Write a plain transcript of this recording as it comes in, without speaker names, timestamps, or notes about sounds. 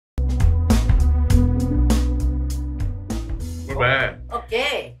We're back.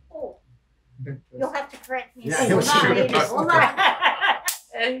 Okay. Oh, you'll have to correct me. Yeah, Hold on, ladies, sure. hold on.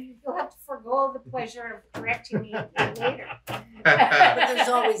 You'll have to forego the pleasure of correcting me later. But there's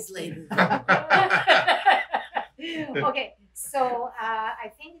always later. Okay, so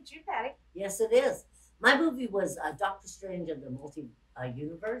I think it's you, Patty. Yes, it is. My movie was Doctor Strange and the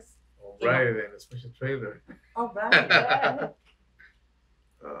Multiverse. All right, then, a special trailer. All right.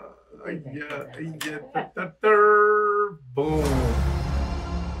 Boom.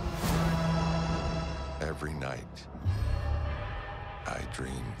 Every night, I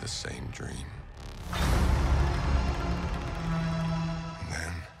dream the same dream. And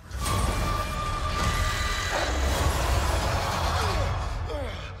then...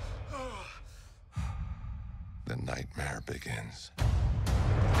 the nightmare begins.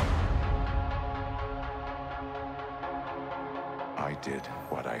 I did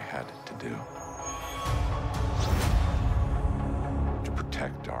what I had to do to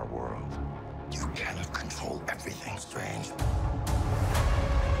protect our world. You cannot control everything, Strange.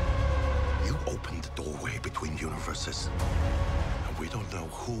 You opened the doorway between universes, and we don't know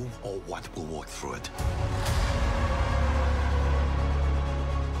who or what will walk through it.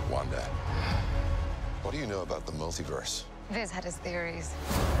 Wanda, what do you know about the multiverse? Viz had his theories.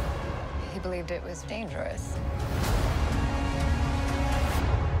 He believed it was dangerous.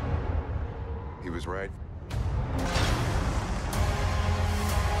 He was right.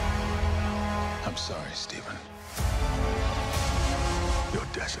 I'm sorry, Stephen. Your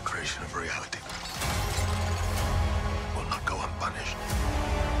desecration of reality will not go unpunished.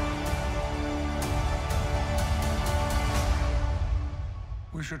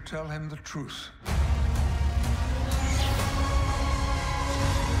 We should tell him the truth.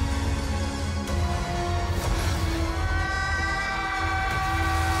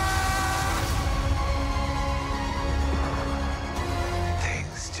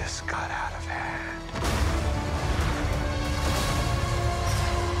 Things just got out of hand.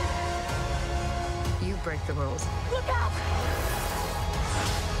 You break the rules. Look out!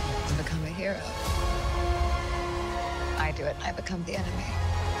 To become a hero. I do it, I become the enemy.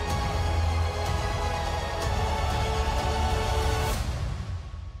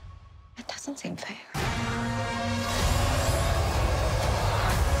 It doesn't seem fair.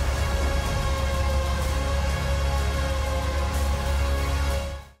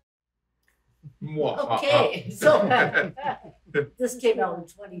 Okay, so this came out in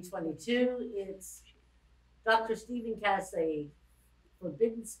 2022. It's Dr. Stephen casts a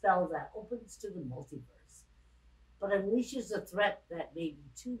forbidden spell that opens to the multiverse, but unleashes a threat that may be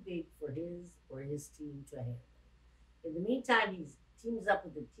too big for his or his team to handle. In the meantime, he teams up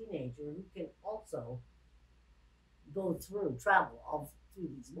with a teenager who can also travel all through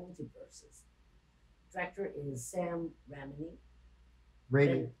these multiverses. Director is Sam Raimi.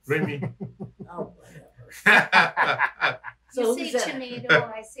 Remy. Oh, whatever. So You who's say that?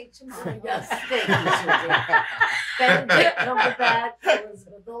 tomato, I say tomato. Yes, thank you, Susie. Benedict Cumberbatch,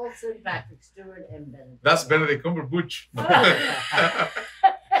 Elizabeth Olsen, Patrick Stewart, and Benedict. That's Benedict Cumberbatch.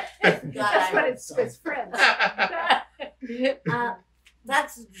 That's what it's friends.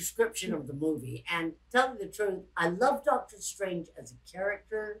 That's the description of the movie. And tell you the truth, I love Doctor Strange as a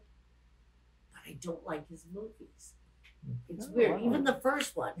character, but I don't like his movies. It's weird. Wow. Even the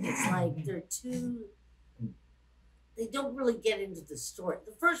first one, it's like they don't really get into the story.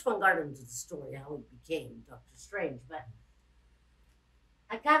 The first one got into the story, how he became Doctor Strange. But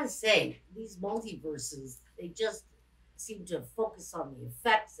I gotta say, these multiverses, they just seem to focus on the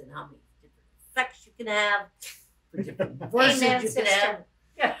effects and how many different effects you can have, for different versions Amen, you can have. sister.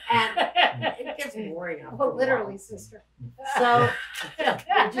 And it gets boring after a Oh, while. literally, sister. So,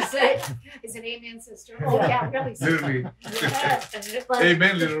 what'd you say? Is it amen, sister? Oh, yeah, really, sister. Literally. But,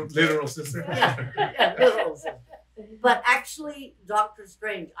 Amen, literal sister. yeah, literal sister. But actually, Doctor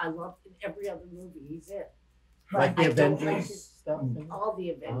Strange, I love in every other movie he's in. Like the I don't Avengers like his- stuff. all the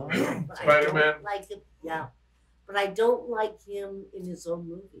Avengers. Oh. But I Spider-Man. don't like him. Yeah, but I don't like him in his own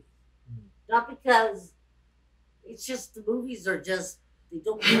movie. Not because it's just the movies are just they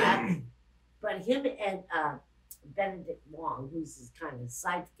don't grab me. But him and Benedict Wong, who's his kind of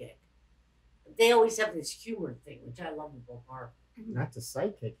sidekick, they always have this humor thing, which I love about Marvel. Not the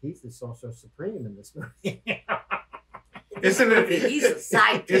sidekick. He's the Sorcerer Supreme in this movie. Isn't it? He's a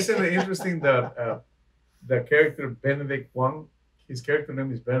sidekick. Isn't it interesting that the character Benedict Wong, his character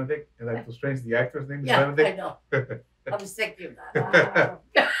name is Benedict, and Doctor Strange, the actor's name is Yeah, Benedict? I know. I was thinking of that.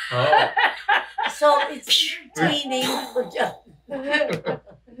 Wow. Oh. So it's entertaining.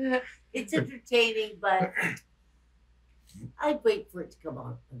 It's entertaining, but I'd wait for it to come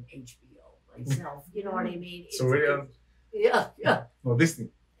on HBO myself. You know what I mean? So we are Yeah. No, Disney.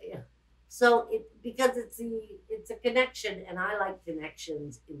 So because it's a connection, and I like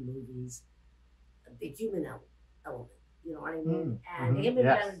connections in movies, the human element. You know what I mean? And him and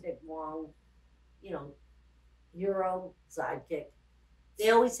yes. Benedict Wong, you know, hero, sidekick, they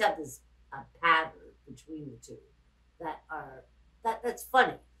always have this pattern between the two that's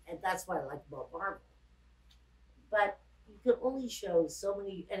funny, and that's what I like about Marvel. But you can only show so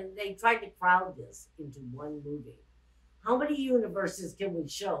many, and they tried to crowd this into one movie. How many universes can we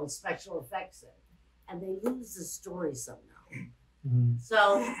show special effects in? And they lose the story somehow. Mhm.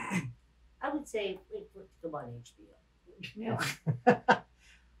 So I would say wait for it to come on HBO. Yeah.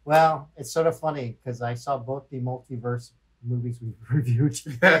 Well, it's sort of funny because I saw both the multiverse movies we reviewed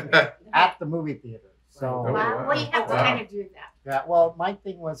today at the movie theater. So Oh, Wow. Well, you have to wow. kind of do that. yeah, well, my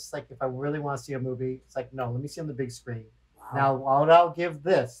thing was like if I really want to see a movie, it's like no, let me see on the big screen. Wow. Now, what I'll give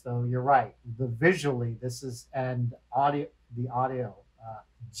this though, you're right. The visually, this is and audio, the audio,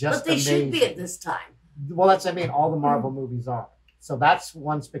 just but they amazing. should be at this time. Well, that's I mean, all the Marvel movies are. So that's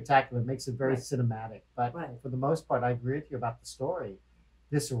one spectacular. It makes it very Right. cinematic. But Right. for the most part, I agree with you about the story.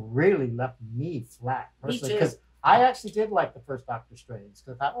 This really left me flat Me personally too. because I actually did like the first Doctor Strange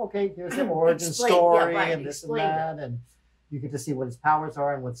because I thought, okay, here's the origin Explain- yeah, story right, and this and explain that, and you get to see what his powers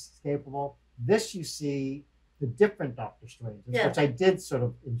are and what's capable. This you see the different Doctor Strange, Yeah. which I did sort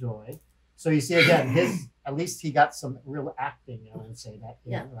of enjoy. So you see again, his at least he got some real acting. I would say that,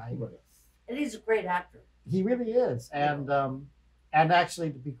 Yeah. right? And he's a great actor. He really is, and actually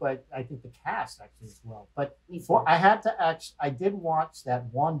to be quite, I think the cast actually as well. But Me too. I had to I did watch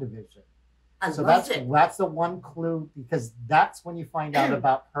that WandaVision. I So loved it. that's the one clue because that's when you find out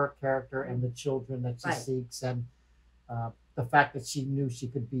about her character and the children that she Right. seeks and the fact that she knew she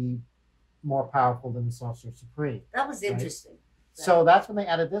could be more powerful than the Sorcerer Supreme. That was Right. interesting. So that's when they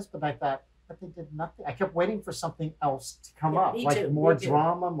added this, but I thought, but they did nothing. I kept waiting for something else to come Yeah, up, me like too, more me too.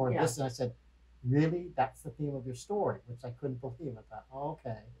 drama, more Yeah. this, and I said, really, that's the theme of your story, which I couldn't believe. I thought, oh,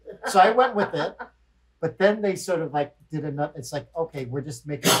 okay. So I went with it. But then they sort of like did another. It's like, okay, we're just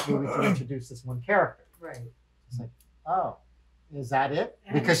making this movie to introduce this one character. Right. It's like, oh, is that it?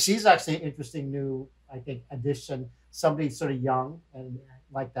 Because she's actually an interesting new, I think, addition. Somebody sort of young and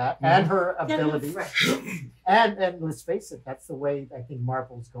like that, and her Yeah, ability. fresh. And let's face it, that's the way I think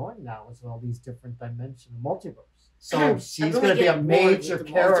Marvel's going now, as well. These different dimensions, multiverse. So she's really going to be a getting bored with major the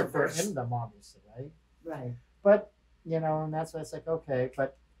character multiverse. in them, obviously, right? Right. But and that's why it's like okay.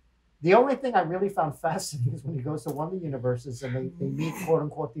 But the only thing I really found fascinating is when he goes to one of the universes and they meet quote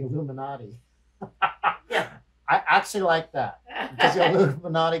unquote the Illuminati. Yeah. I actually like that because the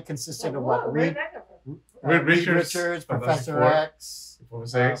Illuminati consisted of what? Whoa, where'd that come from? Reed Reed Richards, Richards, Fantastic Professor Four. X,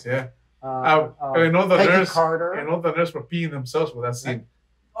 Professor X, yeah. uh, and all the Peggy nerds, Carter. and all the nerds were peeing themselves with that scene.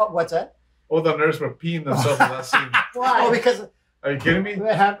 Oh, what's that? All the nerds were peeing themselves with that scene. Why? Oh, because Are you kidding me?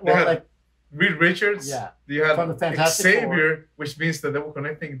 they had, They well, had- like, Reed Richards. Yeah. You had From the Fantastic Xavier, which means that they were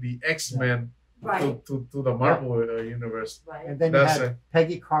connecting the X-Men Right. to the Marvel universe. Right. and then you That's had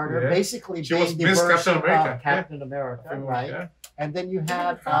Peggy Carter, yeah. basically She being was the Miss version Captain America, of Captain America, right? Yeah. And then you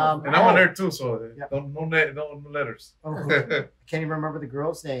had And I'm a nerd too, so Yeah. no letters. oh, I can't even remember the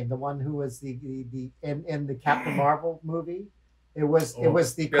girl's name. The one who was the in the Captain Marvel movie. It was the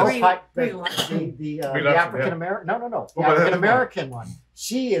yes. co-pilot, Brie the Brie the Larson, African American. No, the Oh, but that's African American one.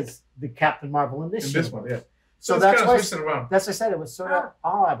 She is the Captain Marvel in this In show. this one, yeah. So it's that's kind why. of twisted around. That's what I said. It was sort of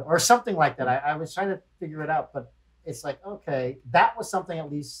odd or something like that. I was trying to figure it out, but it's like okay, that was something at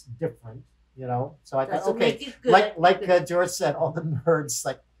least different, So I thought Doesn't okay, make it good. like George said, all the nerds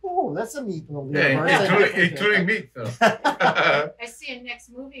like, oh, that's a neat little Yeah, universe. including me. So. I see a next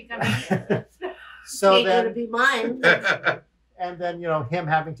movie coming. So Ain't gonna then, be mine. and then him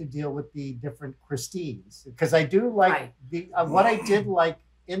having to deal with the different Christines because I do like Right. the what I did like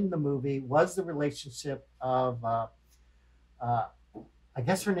in the movie was the relationship of I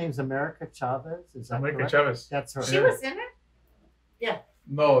guess her name's America Chavez. Is that America correct? Chavez. That's her. She was in it?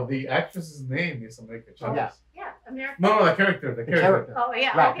 No, the actress's name is America Chavez. Yeah. Yeah, American. No, the character. The The character. character. Oh,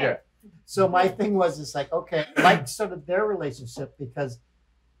 yeah, Right, okay. Yeah. So my thing was, it's like, okay, like sort of their relationship because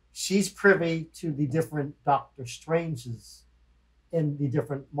she's privy to the different Doctor Stranges in the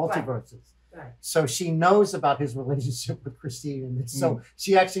different multiverses. Right. So she knows about his relationship with Christine and this. So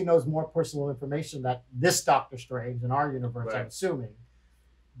she actually knows more personal information that this Doctor Strange in our universe, I'm Right. assuming,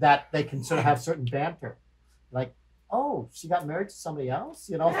 that they can sort of have certain banter. Like, oh, she got married to somebody else,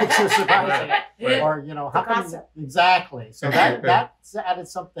 like she was surprised. Right. Or, how come gossip. exactly. So that's added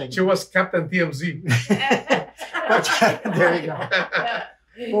something. She was Captain TMZ. But there you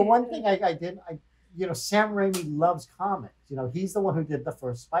go. Well, one thing I did, Sam Raimi loves comics. He's the one who did the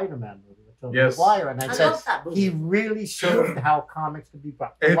first Spider-Man movie with Tobey Yes. Maguire, and I I said love that movie. he really showed how comics could be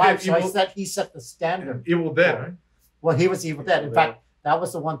brought to And life. So Evil- he set the standard. Evil Dead, right? Well, he was Evil Dead. In Evil fact, that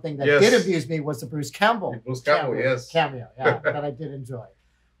was the one thing that Yes. did amuse me was the Bruce Campbell. Bruce Campbell, yes. Cameo, yeah, that I did enjoy.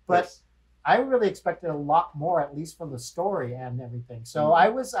 But Yes. I really expected a lot more, at least from the story and everything. So Mm. I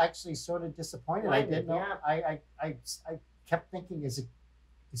was actually sort of disappointed. I didn't know. Yeah. I kept thinking,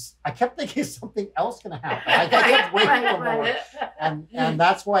 I kept thinking, is something else going to happen? I kept waiting for more. And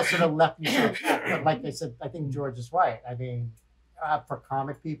that's why it sort of left me sort of, but like I said, I think George is right. I mean, for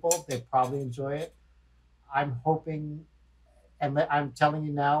comic people, they probably enjoy it. I'm hoping, and I'm telling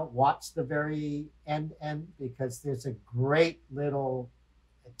you now, watch the very end because there's a great little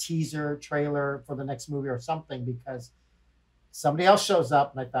teaser trailer for the next movie or something, because somebody else shows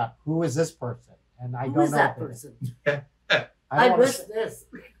up and I thought, who is this person? And I Who don't is know that who it person? I I don't wanna missed say- this.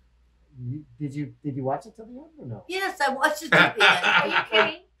 Did you watch it till the end or no? Yes, I watched it at the end. Are you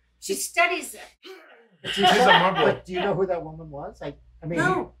kidding? She studies it. But She's a Marvel. But do you know who that woman was? I mean,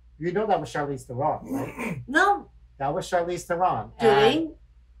 No, you know that was Charlize Theron, right? no. That was Charlize Theron. And Doing?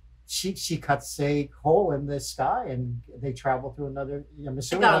 she cuts a hole in the sky and they travel through another. I'm I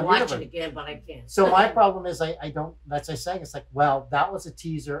assuming gotta another watch universe. it again, but I can't. So my problem is I don't. That's what I'm saying. It's like, well, that was a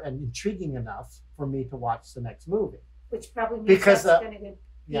teaser and intriguing enough for me to watch the next movie. Which probably means Because, that's going to be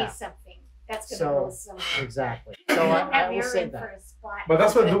yeah. something. That's going to So- go somewhere. Exactly. You So don't I have will your say in for that. a spot. But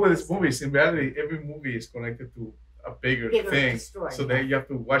that's what I do with these movies. In reality, every movie is connected to a bigger thing. story. So then you have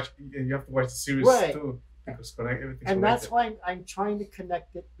to watch the series Right. too, because everything's And that's connected. why I'm trying to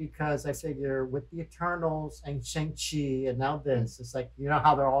connect it, because I figure with the Eternals and Shang-Chi and now this, it's like,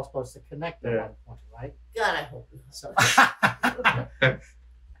 how they're all supposed to connect at Yeah. one point, right? God, I hope not. So,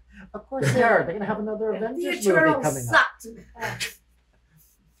 of course they are. They're going to have another The Avengers movie Eternals coming up. sucked.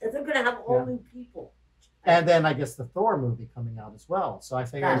 And they're gonna have all new people. And then I guess the Thor movie coming out as well. So I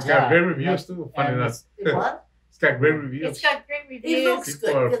figured, It's got great reviews too. Funny And enough, What? it's got great reviews. It's got great He reviews. looks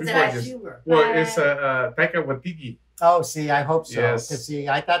People good because it are has just- humor. Well, it's Taika Waititi. Oh, see, I hope so. Yes. Because see,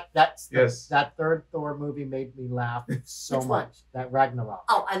 I thought Yes. that third Thor movie made me laugh so Which one? much. That Ragnarok.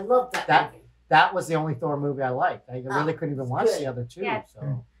 Oh, I love that, That- movie. That was the only Thor movie I liked. I really couldn't even watch good. the other two. Yeah.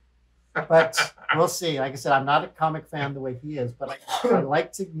 So, but we'll see. Like I said, I'm not a comic fan the way he is, but I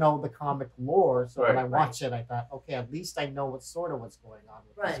like to know the comic lore. So when Right. I watch it, I thought, okay, at least I know what's going on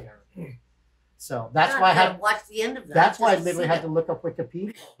with this Right. character. So that's God, why I gotta had. watch the end of that. That's why I just literally see had to look up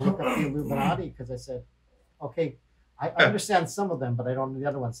Wikipedia, look up the Illuminati, because I said, okay, I understand some of them, but I don't know the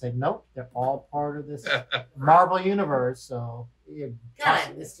other ones. Say, nope, they're all part of this Marvel universe. So, God,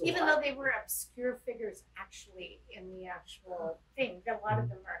 I missed a Even lot. though they were obscure figures actually in the actual thing, a lot of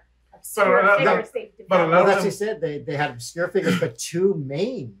them are obscure a lot- figures they've but a developed. lot well, of that's them- what he said. They had obscure figures, but two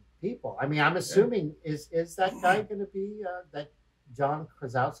main people. I mean, I'm assuming is that guy going to be that John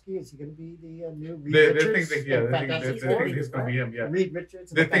Krasinski? Is he going to be the new Reed They Richards? think in they Fantastic think Four? it's gonna be him. Yeah. Reed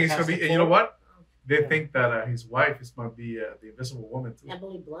Richards. in They the think it's gonna be. Fantastic And you know Four? what? They Yeah. think that his wife is might be the Invisible Woman too.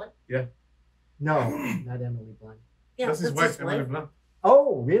 Emily Blunt. No, not Emily Blunt. Yeah, That's his wife, Emily Blunt.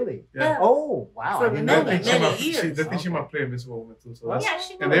 Oh, really? Yeah. Oh, wow! For I didn't They know many, think that. she many might. years. They think she Okay. might play Invisible Woman too. So Well, that's. Yeah,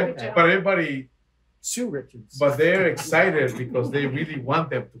 she And will they, be good. but everybody, Sue Richards. but they're excited because they really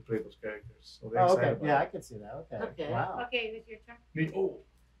want them to play those characters. So they're Oh, excited. okay. about Yeah, I it. can see that. Okay. Okay. Wow. Okay, with your turn. Oh,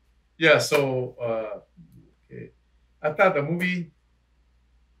 yeah. So, okay. I thought the movie.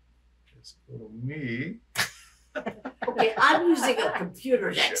 Let's go to me. Okay, I'm using a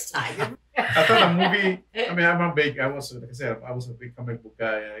computer next time. I thought the movie. I mean, I was like I said, I was a big comic book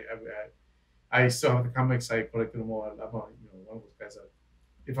guy. I still have the comics. I collected them all. I'm one of those guys that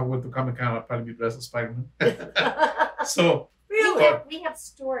if I went to Comic Con, I'd probably be dressed as Spider-Man. So, Really? We have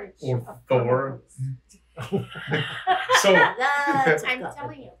storage Or of Thor. comic books. so, That's I'm a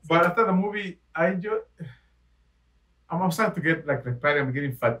telling you. but I thought the movie, I enjoyed. I'm starting to get like I'm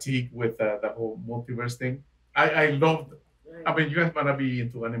getting fatigued with the whole multiverse thing. I loved. I mean, you guys might not be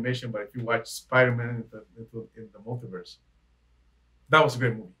into animation, but if you watch Spider-Man in the multiverse, that was a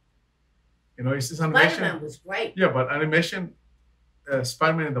great movie. It's animation. Spider-Man was great. Yeah, but animation,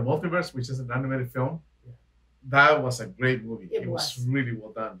 Spider-Man in the Multiverse, which is an animated film, that was a great movie. It It was was. really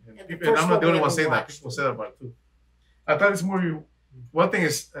well done. And, And the people, and first I'm not the one only we one ever saying that. watched. People say that about it too. I thought this movie, one thing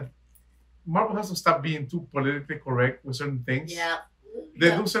is, Marvel has to stop being too politically correct with certain things. Yeah. They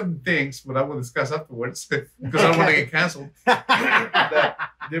Yeah. do certain things, but I will discuss afterwards because I don't want to get canceled. That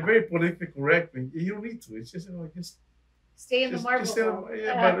they're very politically correct, and you don't need to. It's just just Stay in the Marvel just, world.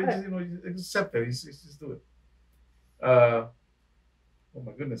 yeah, but just accept it. Just do it. Oh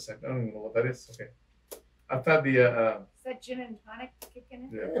my goodness, I don't even know what that is. Okay, I thought the Is that gin and tonic kicking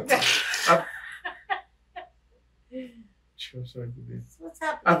in? yeah. Sure, sorry to be. So what's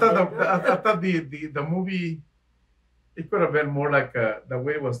happening? I thought there? I thought the movie, it could have been more like the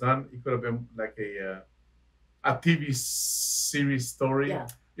way it was done. It could have been like a TV series story. Yeah.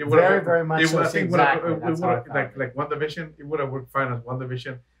 It would Very, have, very much it, so. would- I think Exactly. it would That's how I have, felt. like WandaVision. It would have worked fine as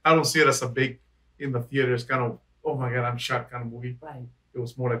WandaVision. I don't see it as a big in the theaters kind of, oh my god, I'm shocked kind of movie. Right. It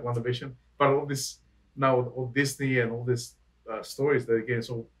was more like WandaVision. But all this now, all Disney and all these stories that are getting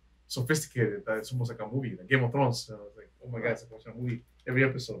so sophisticated that it's almost like a movie, like Game of Thrones. It's like, oh my god, it's like a movie every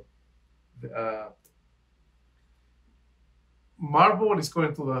episode. Marvel is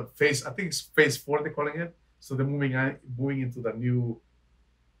going to the phase. I think it's phase 4. They're calling it. So they're moving into the new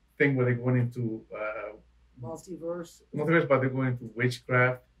thing where they're going into Multiverse. multiverse, but they're going into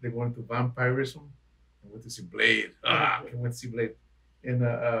witchcraft. They're going to vampirism. I want to see Blade. I can't wait to see Blade in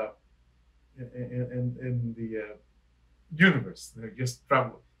the universe. They just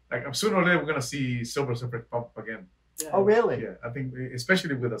travel. Like sooner or later, we're gonna see Silver Surfer pop up again. Yeah. Oh, really? Yeah, I think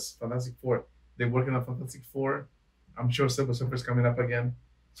especially with us Fantastic Four, they're working on Fantastic Four. I'm sure Silver Surfer is coming up again.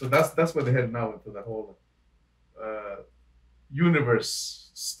 So that's where they're heading now into the whole universe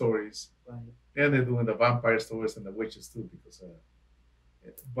stories. Right. And they're doing the vampire stories and the witches too, because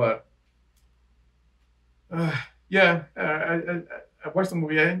I watched the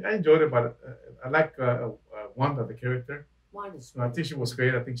movie. I enjoyed it, but I like Wanda, the character. Wanda's I think she was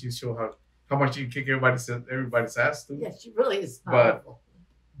great. I think she showed how much she can kick everybody's ass too. Yeah, she really is But- powerful.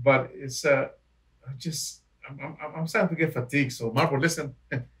 But it's I'm starting to get fatigued. So Marvel, listen,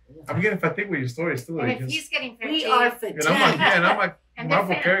 I'm getting fatigued with your stories too. And It if just- he's getting We 15, are and fatigued. I'm like And they're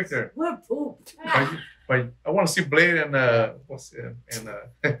Marvel fans. character. We're pooped. But I want to see Blade and what's his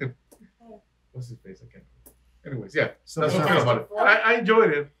face? I can't. Anyways, yeah. So That's what I Fantastic feel about it. Four? I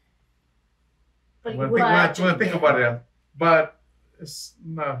enjoyed it But when you I wouldn't think, watch when I it think again. about it. But it's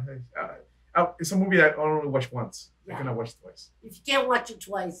no, it's a movie that I only watch once. I Yeah. cannot watch twice. If you can't watch it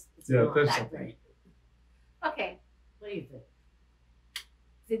twice, it's Yeah, not there's that something. great. okay, What do you think?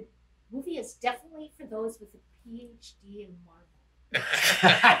 the movie is definitely for those with a PhD in Marvel.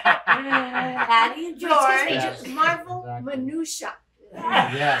 Patty and Excuse me, George. just Marvel Exactly. minutia.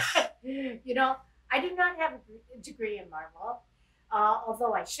 Yes. You know, I do not have a degree in Marvel,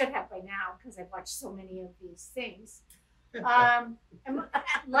 although I should have by now because I've watched so many of these things. I'm,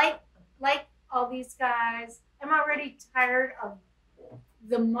 like all these guys, I'm already tired of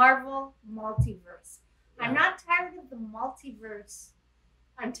the Marvel multiverse. I'm not tired of the multiverse.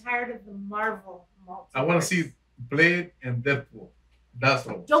 I'm tired of the Marvel multiverse. I want to see Blade and Deadpool. That's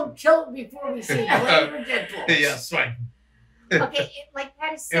what. Don't kill it before we see Blade or Deadpool. Yeah, that's right. Okay, like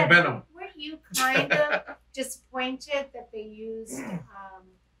Patty said, And Venom. weren't you kind of disappointed that they used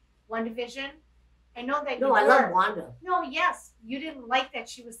WandaVision? I know that No, you I were. love Wanda. No, yes, you didn't like that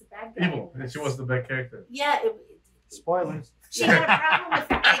she was the bad guy. Evil. in this. She was the bad character. Yeah, Spoilers. She had a problem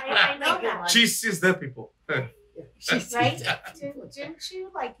with it. I know Thank you, that. Mike. She sees dead people. She's Right? Deadpool. Didn't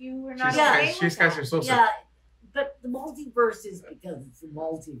you? Like you were not She's okay she's with guys that. are so sick. Yeah, but the multiverse is because it's the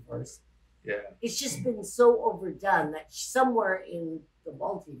multiverse. Yeah. It's just been so overdone that somewhere in the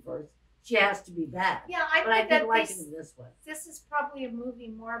multiverse she has to be bad. Yeah, I But I think that didn't like it this, in this one. this is probably a movie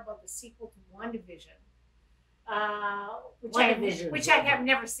more about the sequel to WandaVision, WandaVision which is I over. have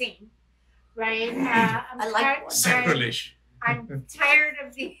never seen. Right? I like tired- one. Sacrilege. I'm tired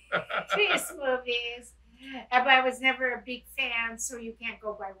of these movies, but I was never a big fan, so you can't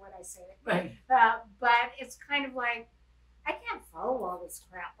go by what I say. Right. But it's kind of like I can't follow all this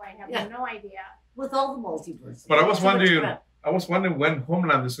crap. I have Yeah. no idea. With all the multiverse. But I was So much wondering, crap. when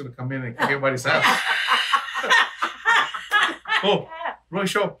Homeland is going to come in and kick everybody's ass. Oh, wrong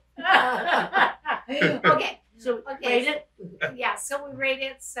show. Okay. So Okay. rate it. Yeah, so we rate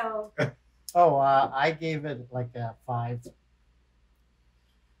it. So Oh, I gave it like a 5.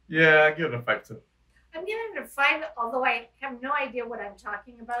 Yeah, I give it a 5 too. I'm giving it a 5, although I have no idea what I'm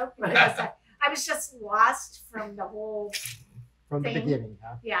talking about Right. because I was just lost from the whole. From the Thing. beginning,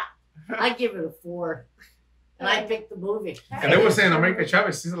 huh? Yeah. I give it a 4. And I picked the movie. And they were saying America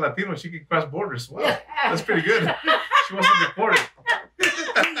Chavez, she's a Latino, she can cross borders. Wow, Yeah. that's pretty good. She wasn't deported.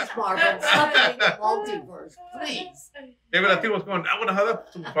 Please, Marvel, something multiverse, please. Every Latino was going, I want to have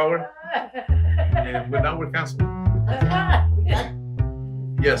that superpower. And now we're canceled. We got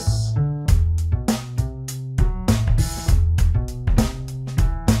Yes.